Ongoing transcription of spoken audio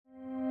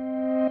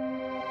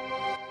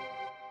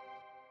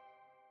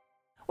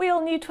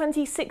all knew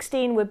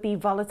 2016 would be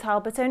volatile,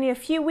 but only a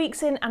few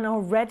weeks in and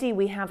already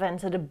we have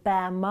entered a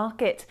bear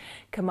market.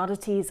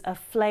 Commodities are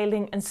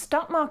flailing and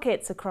stock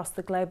markets across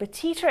the globe are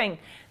teetering.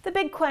 The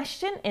big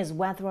question is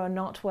whether or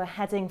not we're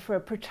heading for a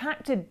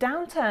protracted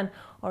downturn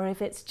or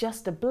if it's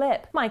just a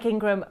blip. Mike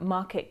Ingram,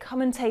 market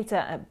commentator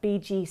at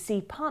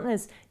BGC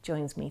Partners,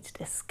 joins me to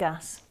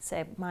discuss.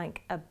 So,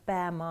 Mike, a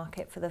bear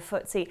market for the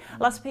FTSE.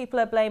 Lots of people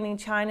are blaming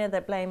China,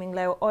 they're blaming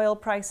low oil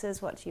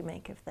prices. What do you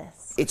make of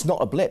this? It's not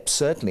a blip,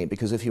 certainly,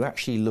 because if you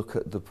actually look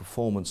at the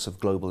performance of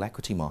global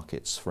equity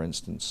markets, for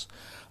instance,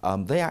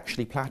 they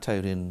actually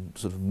plateaued in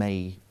sort of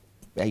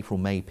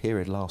April-May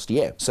period last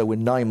year. So we're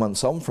 9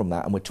 months on from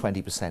that and we're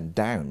 20%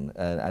 down.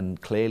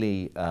 And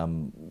clearly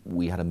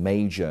we had a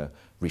major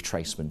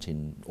retracement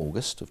in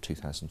August of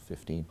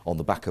 2015 on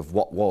the back of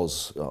what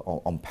was,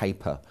 on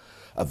paper,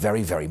 a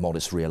very, very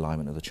modest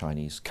realignment of the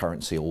Chinese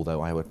currency,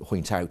 although I would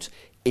point out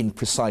in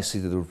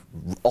precisely the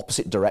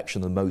opposite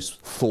direction than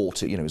most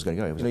thought it was going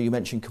to go. You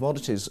mentioned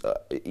commodities.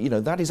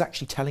 That is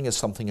actually telling us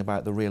something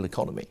about the real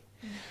economy.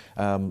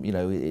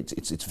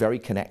 It's very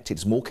connected.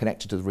 It's more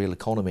connected to the real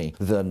economy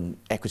than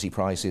equity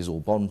prices or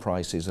bond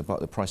prices,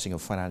 about the pricing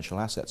of financial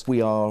assets.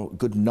 We are a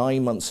good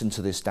 9 months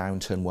into this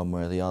downturn, one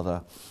way or the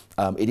other.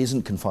 It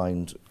isn't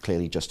confined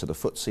clearly just to the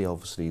FTSE.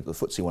 Obviously, the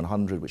FTSE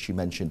 100, which you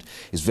mentioned,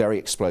 is very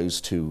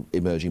exposed to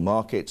emerging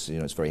markets.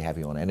 It's very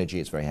heavy on energy.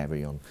 It's very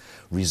heavy on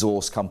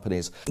resource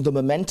companies. The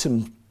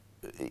momentum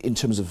in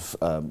terms of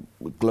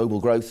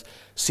global growth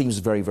seems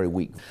very, very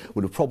weak.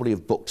 Would have probably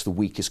have booked the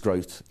weakest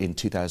growth in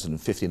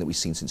 2015 that we've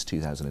seen since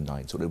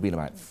 2009. So it would have been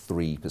about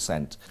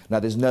 3%.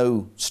 Now, there's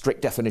no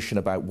strict definition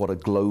about what a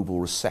global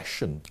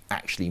recession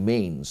actually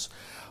means,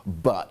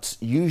 but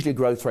usually a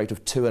growth rate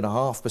of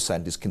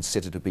 2.5% is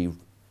considered to be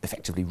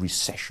effectively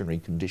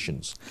recessionary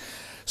conditions.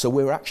 So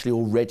we're actually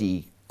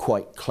already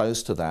quite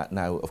close to that.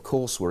 Now, of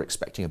course, we're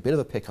expecting a bit of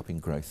a pickup in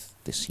growth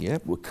this year.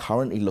 We're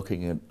currently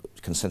looking at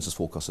consensus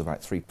forecast of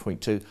about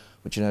 3.2,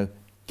 but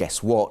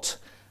guess what?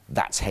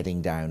 That's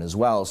heading down as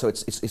well. So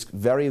it's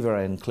very,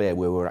 very unclear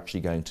where we're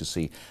actually going to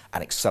see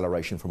an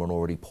acceleration from an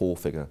already poor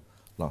figure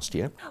last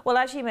year. Well,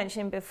 as you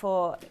mentioned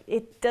before,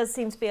 it does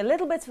seem to be a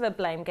little bit of a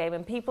blame game,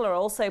 and people are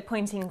also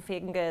pointing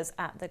fingers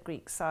at the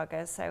Greek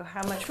saga. So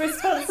how much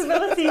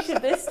responsibility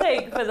should this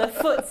take for the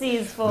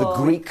FTSE's fall?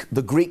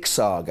 The Greek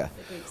saga.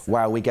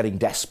 Wow, we're getting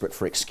desperate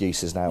for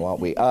excuses now, aren't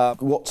we?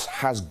 What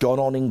has gone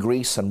on in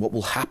Greece and what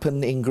will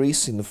happen in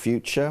Greece in the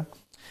future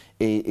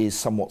is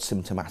somewhat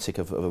symptomatic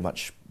of a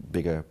much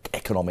bigger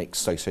economic,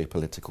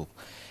 socio-political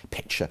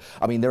picture.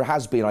 I mean, there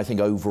has been, I think,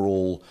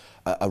 overall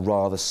a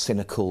rather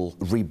cynical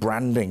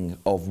rebranding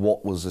of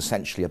what was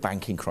essentially a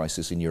banking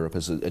crisis in Europe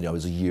as a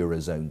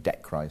Eurozone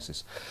debt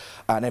crisis.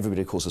 And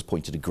everybody, of course, has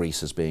pointed to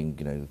Greece as being,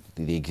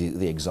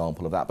 the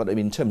example of that. But I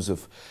mean, in terms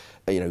of,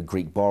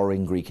 Greek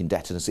borrowing, Greek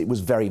indebtedness, it was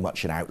very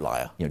much an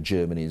outlier.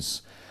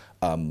 Germany's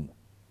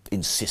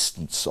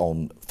insistence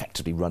on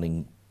effectively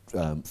running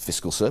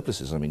fiscal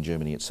surpluses. I mean,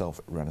 Germany itself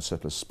ran a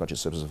budget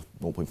surplus of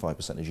 0.5%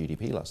 of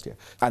GDP last year.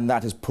 And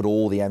that has put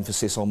all the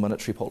emphasis on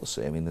monetary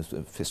policy. I mean, the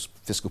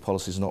fiscal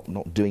policy is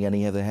not doing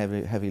any of the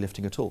heavy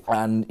lifting at all.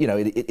 And,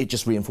 it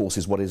just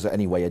reinforces what is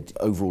anyway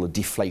overall a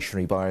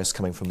deflationary bias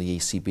coming from the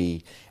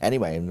ECB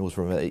anyway. And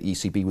also the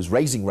ECB was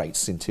raising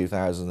rates in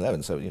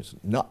 2011, so it's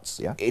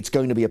nuts, yeah? It's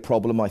going to be a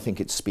problem. I think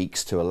it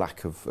speaks to a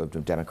lack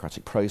of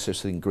democratic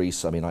process in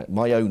Greece. I mean,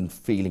 my own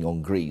feeling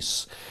on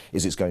Greece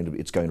is it's going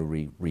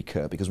to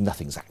recur because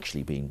nothing's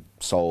actually been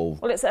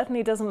solved. Well, it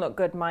certainly doesn't look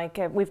good, Mike.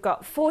 We've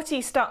got 40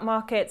 stock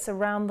markets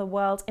around the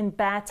world in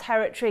bear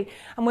territory,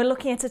 and we're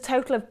looking at a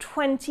total of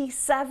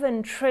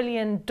 $27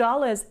 trillion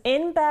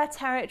in bear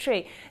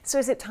territory. So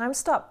is it time to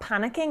stop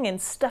panicking and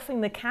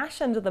stuffing the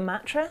cash under the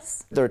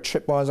mattress? There are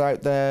tripwires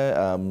out there.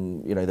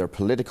 There are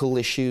political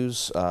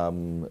issues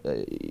in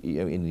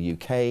the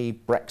UK,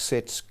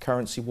 Brexit,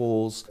 currency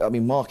wars. I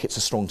mean, markets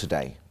are strong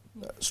today.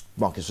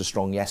 Markets were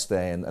strong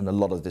yesterday, and a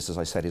lot of this, as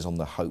I said, is on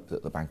the hope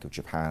that the Bank of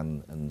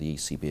Japan and the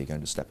ECB are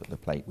going to step at the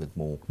plate with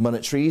more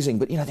monetary easing.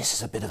 But, this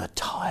is a bit of a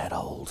tired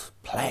old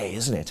play,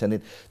 isn't it?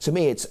 And to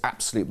me, it's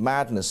absolute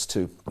madness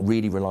to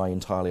really rely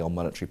entirely on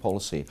monetary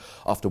policy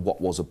after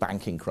what was a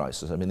banking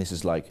crisis. I mean, this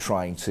is like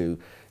trying to,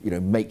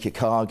 make your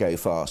car go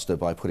faster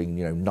by putting,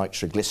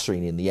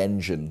 nitroglycerine in the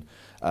engine.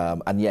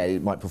 And yeah,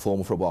 it might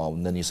perform for a while,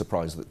 and then you're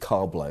surprised that the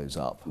car blows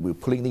up. We're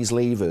pulling these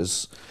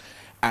levers,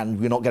 and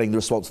we're not getting the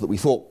response that we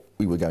thought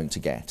we were going to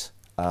get.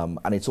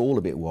 And it's all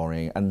a bit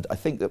worrying. And I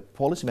think that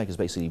policymakers are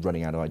basically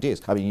running out of ideas.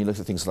 I mean, you look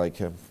at things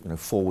like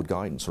forward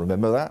guidance.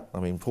 Remember that? I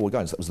mean, forward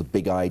guidance, that was the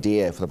big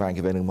idea for the Bank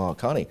of England, Mark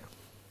Carney.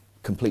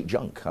 Complete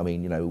junk. I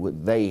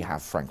mean, they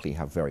frankly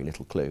have very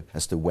little clue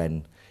as to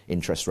when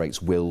interest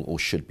rates will or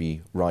should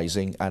be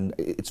rising. And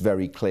it's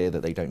very clear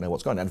that they don't know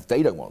what's going on. And if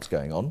they don't know what's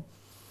going on,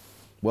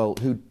 well,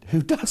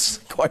 who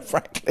does, quite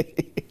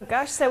frankly?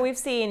 Gosh, so we've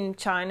seen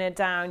China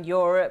down,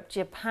 Europe,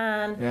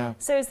 Japan. Yeah.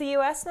 So is the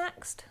US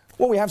next?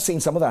 Well, we have seen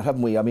some of that,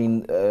 haven't we? I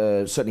mean,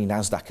 certainly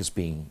NASDAQ has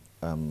been,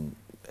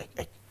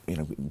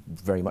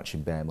 very much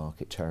in bear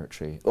market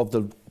territory. Of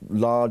the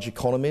large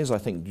economies, I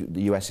think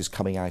the US is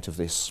coming out of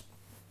this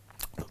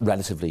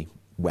relatively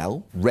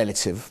well.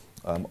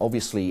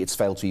 Obviously, it's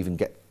failed to even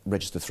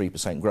register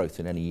 3% growth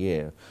in any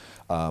year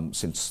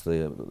since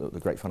the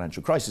great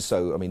financial crisis.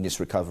 So, I mean, this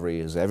recovery,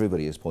 as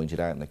everybody has pointed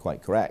out, and they're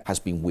quite correct, has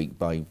been weak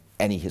by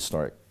any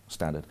historic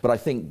standard. But I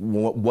think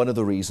one of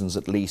the reasons,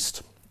 at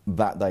least,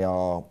 that they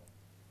are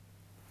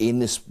in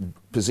this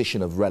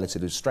position of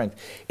relative strength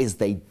is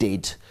they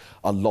did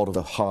a lot of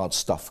the hard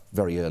stuff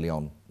very early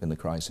on in the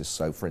crisis.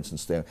 So, for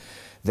instance,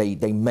 they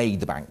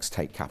made the banks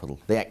take capital.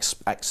 They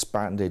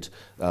expanded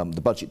the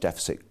budget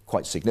deficit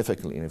quite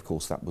significantly, and of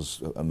course that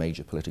was a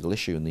major political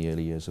issue in the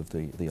early years of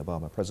the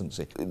Obama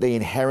presidency. They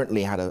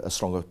inherently had a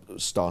stronger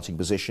starting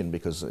position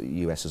because the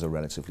US is a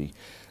relatively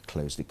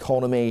closed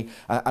economy,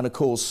 and of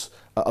course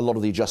a lot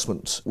of the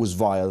adjustment was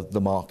via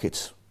the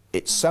market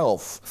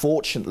itself.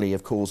 Fortunately,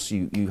 of course,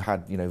 you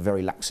had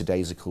very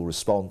lackadaisical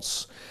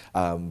response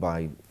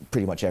by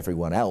pretty much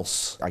everyone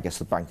else. I guess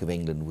the Bank of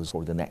England was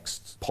probably the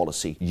next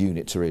policy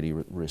unit to really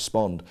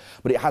respond.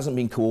 But it hasn't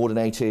been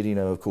coordinated.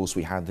 Of course,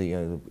 we had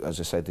as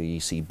I said, the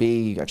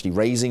ECB actually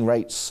raising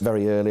rates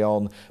very early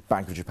on.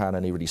 Bank of Japan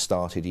only really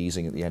started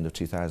easing at the end of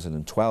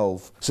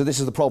 2012. So this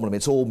is the problem.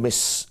 It's all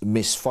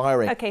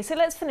misfiring. Okay, so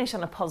let's finish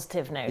on a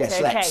positive note.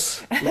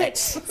 Yes, okay.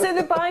 let's. So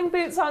the buying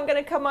boots aren't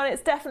going to come on.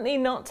 It's definitely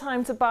not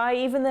time to buy,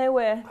 even though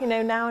we're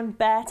now in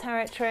bear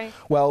territory.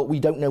 Well, we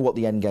don't know what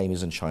the end game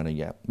is in China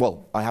yet.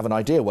 Well, I have an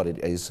idea what it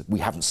is. We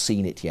haven't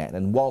seen it yet.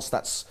 And whilst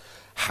that's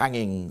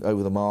hanging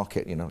over the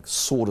market,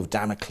 sword of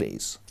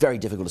Damocles, very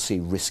difficult to see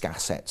risk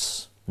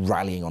assets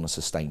rallying on a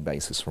sustained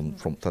basis from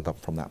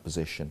that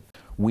position.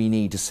 We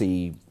need to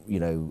see,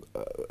 a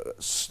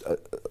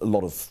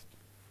lot of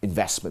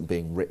investment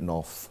being written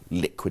off,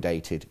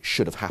 liquidated,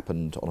 should have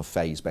happened on a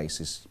phased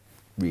basis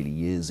really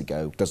years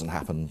ago. Doesn't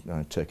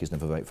happen. Turkeys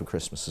never vote for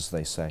Christmas, as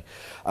they say.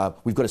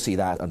 We've got to see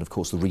that, and of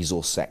course the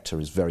resource sector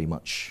is very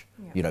much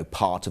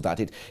part of that.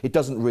 It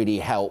doesn't really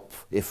help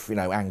if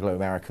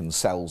Anglo-American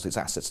sells its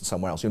assets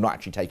somewhere else. You're not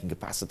actually taking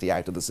capacity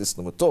out of the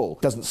system at all.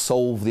 It doesn't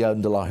solve the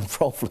underlying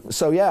problem.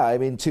 So yeah, I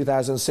mean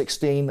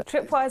 2016.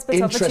 Tripwires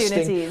but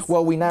opportunities.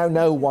 Well, we now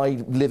know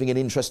why living in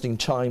interesting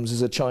times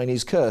is a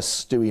Chinese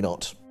curse, do we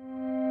not?